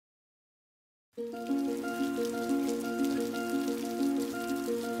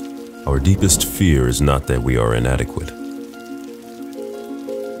Our deepest fear is not that we are inadequate.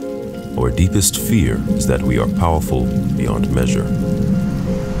 Our deepest fear is that we are powerful beyond measure.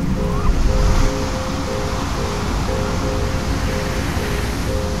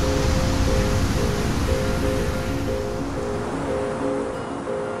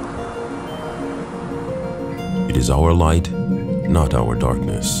 It is our light, not our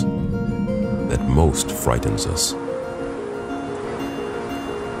darkness, that most frightens us.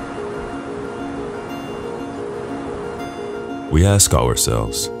 We ask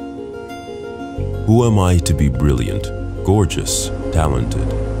ourselves, who am I to be brilliant, gorgeous, talented,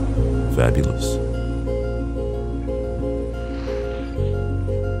 fabulous?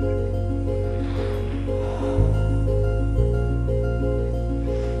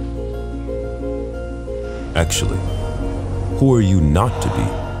 Actually, who are you not to be?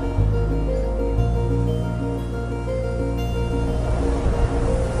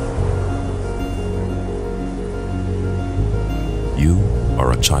 You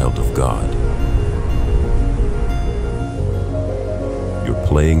are a child of God. Your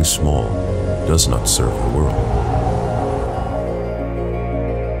playing small does not serve the world.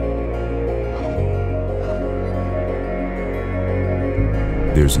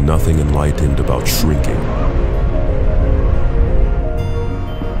 There's nothing enlightened about shrinking,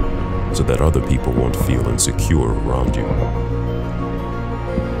 so that other people won't feel insecure around you.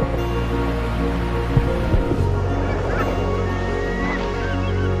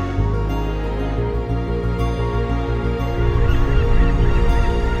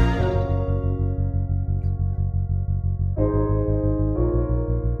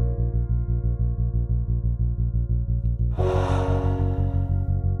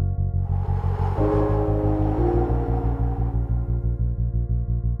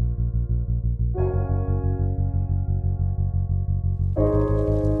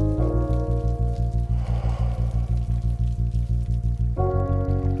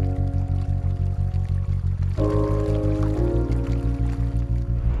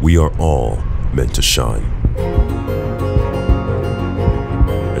 We are all meant to shine,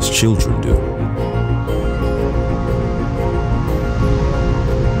 as children do.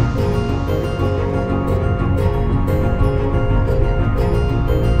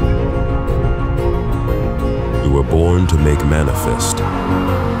 We were born to make manifest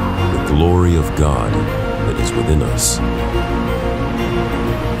the glory of God that is within us.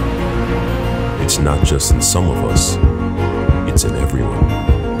 It's not just in some of us, it's in everyone.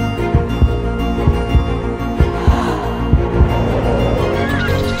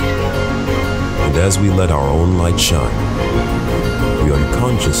 And as we let our own light shine, we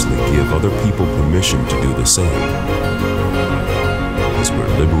unconsciously give other people permission to do the same, as we're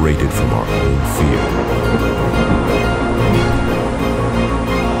liberated from our own fear.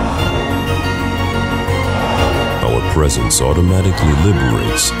 Our presence automatically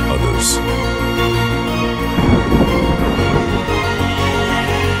liberates others.